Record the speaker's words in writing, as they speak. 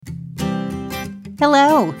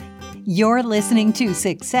Hello! You're listening to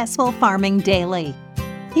Successful Farming Daily.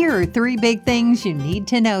 Here are 3 big things you need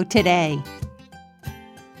to know today.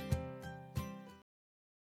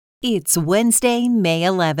 It's Wednesday, May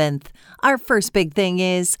 11th. Our first big thing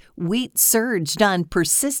is wheat surged on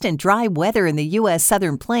persistent dry weather in the U.S.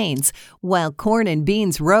 Southern Plains, while corn and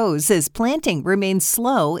beans rose as planting remains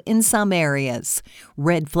slow in some areas.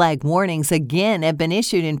 Red flag warnings again have been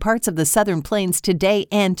issued in parts of the Southern Plains today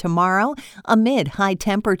and tomorrow amid high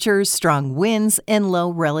temperatures, strong winds, and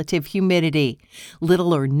low relative humidity.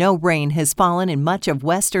 Little or no rain has fallen in much of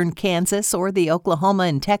western Kansas or the Oklahoma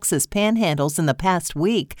and Texas panhandles in the past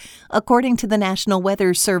week, according to the National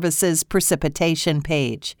Weather Service's precipitation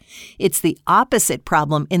page. It's the opposite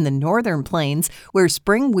problem in the northern plains, where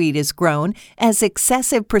spring wheat is grown as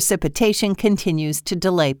excessive precipitation continues to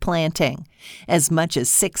delay planting. As much as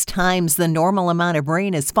 6 times the normal amount of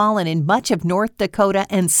rain has fallen in much of North Dakota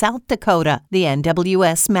and South Dakota, the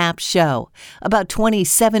NWS maps show. About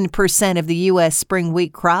 27% of the U.S. spring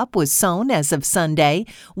wheat crop was sown as of Sunday,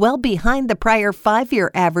 well behind the prior 5-year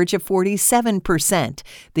average of 47%,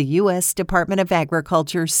 the U.S. Department of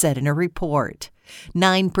Agriculture said in a report.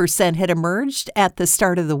 9% had emerged at the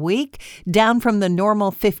start of the week, down from the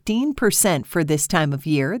normal 15% for this time of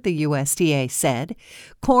year, the USDA said.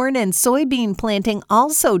 Corn and soybean planting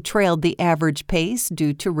also trailed the average pace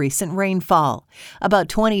due to recent rainfall. About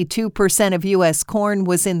 22% of U.S. corn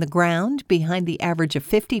was in the ground, behind the average of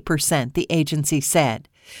 50%, the agency said.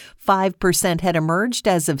 5% had emerged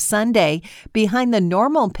as of Sunday, behind the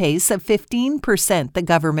normal pace of 15%, the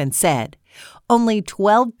government said. Only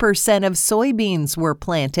 12% of soybeans were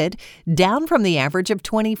planted, down from the average of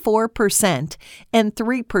 24%, and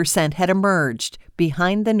 3% had emerged,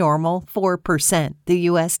 behind the normal 4%, the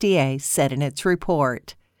USDA said in its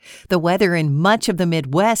report. The weather in much of the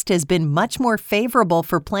Midwest has been much more favorable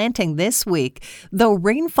for planting this week, though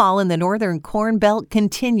rainfall in the northern Corn Belt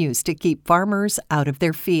continues to keep farmers out of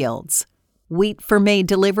their fields. Wheat for May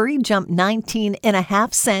delivery jumped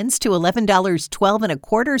 19.5 cents to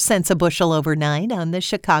 $11.1225 a bushel overnight on the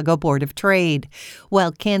Chicago Board of Trade,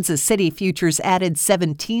 while Kansas City futures added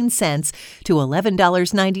 17 cents to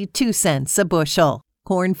 $11.92 a bushel.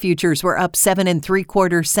 Corn futures were up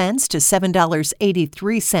 7.75 cents to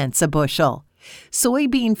 $7.83 a bushel.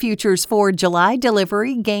 Soybean futures for July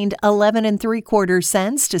delivery gained 11.75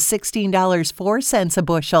 cents to $16.04 a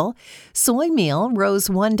bushel. Soy meal rose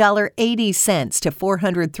 $1.80 to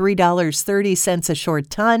 $403.30 a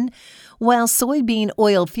short ton, while soybean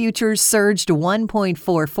oil futures surged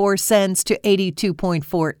 1.44 cents to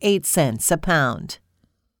 82.48 cents a pound.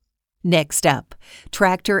 Next up,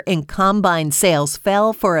 tractor and combine sales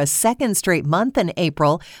fell for a second straight month in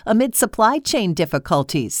April amid supply chain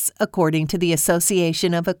difficulties, according to the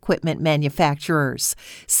Association of Equipment Manufacturers.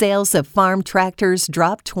 Sales of farm tractors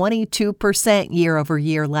dropped 22% year over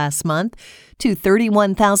year last month to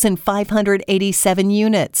 31,587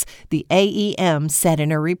 units, the AEM said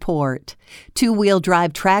in a report. Two-wheel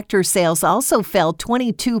drive tractor sales also fell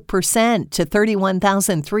 22% to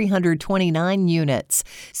 31,329 units.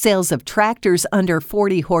 Sales of tractors under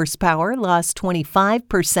 40 horsepower lost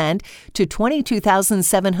 25% to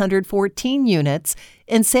 22,714 units,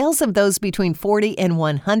 and sales of those between 40 and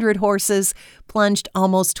 100 horses plunged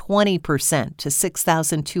almost 20% to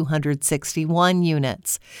 6,261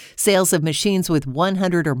 units. Sales of machines with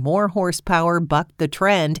 100 or more horsepower bucked the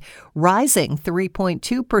trend, rising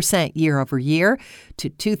 3.2% year over year to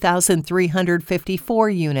 2,354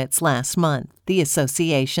 units last month, the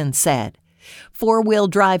association said. Four-wheel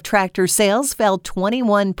drive tractor sales fell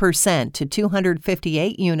 21% to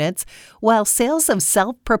 258 units, while sales of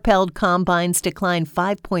self-propelled combines declined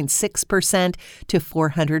 5.6% to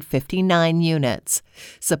 459 units.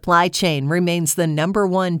 Supply chain remains the number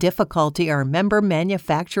one difficulty our member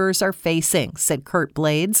manufacturers are facing, said Kurt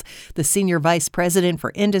Blades, the Senior Vice President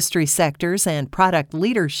for Industry Sectors and Product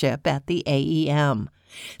Leadership at the AEM.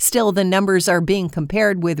 Still, the numbers are being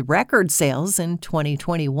compared with record sales in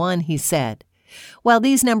 2021, he said. While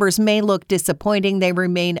these numbers may look disappointing, they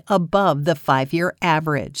remain above the 5-year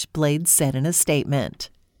average, Blades said in a statement.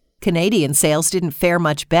 Canadian sales didn't fare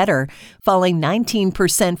much better, falling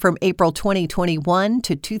 19% from April 2021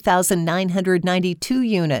 to 2,992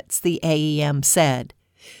 units, the AEM said.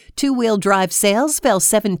 Two-wheel drive sales fell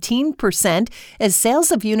 17% as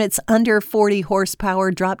sales of units under 40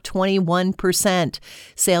 horsepower dropped 21%.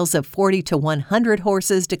 Sales of 40 to 100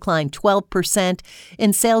 horses declined 12%,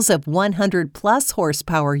 and sales of 100-plus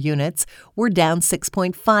horsepower units were down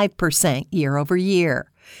 6.5% year over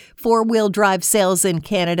year. Four-wheel drive sales in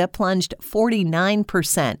Canada plunged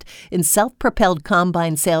 49%, and self-propelled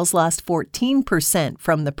combine sales lost 14%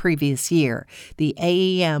 from the previous year, the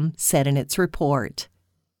AEM said in its report.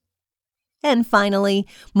 And finally,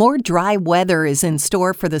 more dry weather is in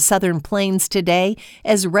store for the Southern Plains today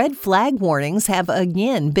as red flag warnings have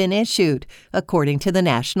again been issued, according to the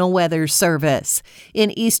National Weather Service.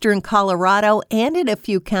 In eastern Colorado and in a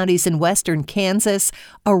few counties in western Kansas,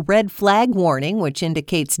 a red flag warning, which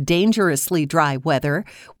indicates dangerously dry weather,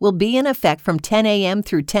 will be in effect from 10 a.m.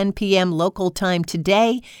 through 10 p.m. local time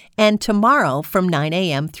today and tomorrow from 9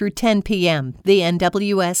 a.m. through 10 p.m., the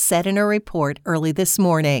NWS said in a report early this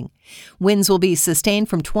morning. Winds will be sustained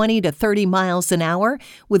from 20 to 30 miles an hour,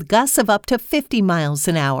 with gusts of up to 50 miles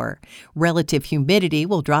an hour. Relative humidity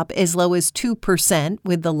will drop as low as 2%,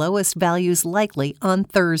 with the lowest values likely on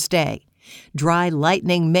Thursday. Dry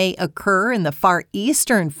lightning may occur in the far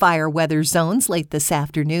eastern fire weather zones late this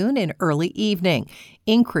afternoon and early evening,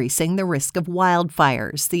 increasing the risk of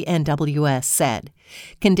wildfires, the NWS said.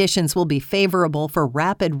 Conditions will be favorable for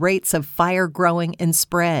rapid rates of fire growing and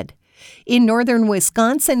spread. In northern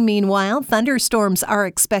Wisconsin, meanwhile, thunderstorms are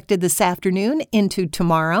expected this afternoon into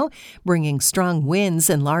tomorrow, bringing strong winds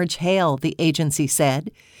and large hail, the agency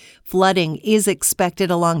said. Flooding is expected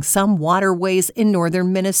along some waterways in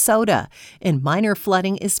northern Minnesota, and minor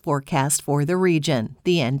flooding is forecast for the region,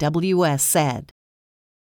 the NWS said.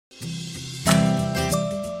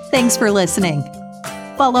 Thanks for listening.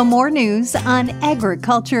 Follow more news on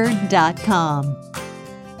agriculture.com.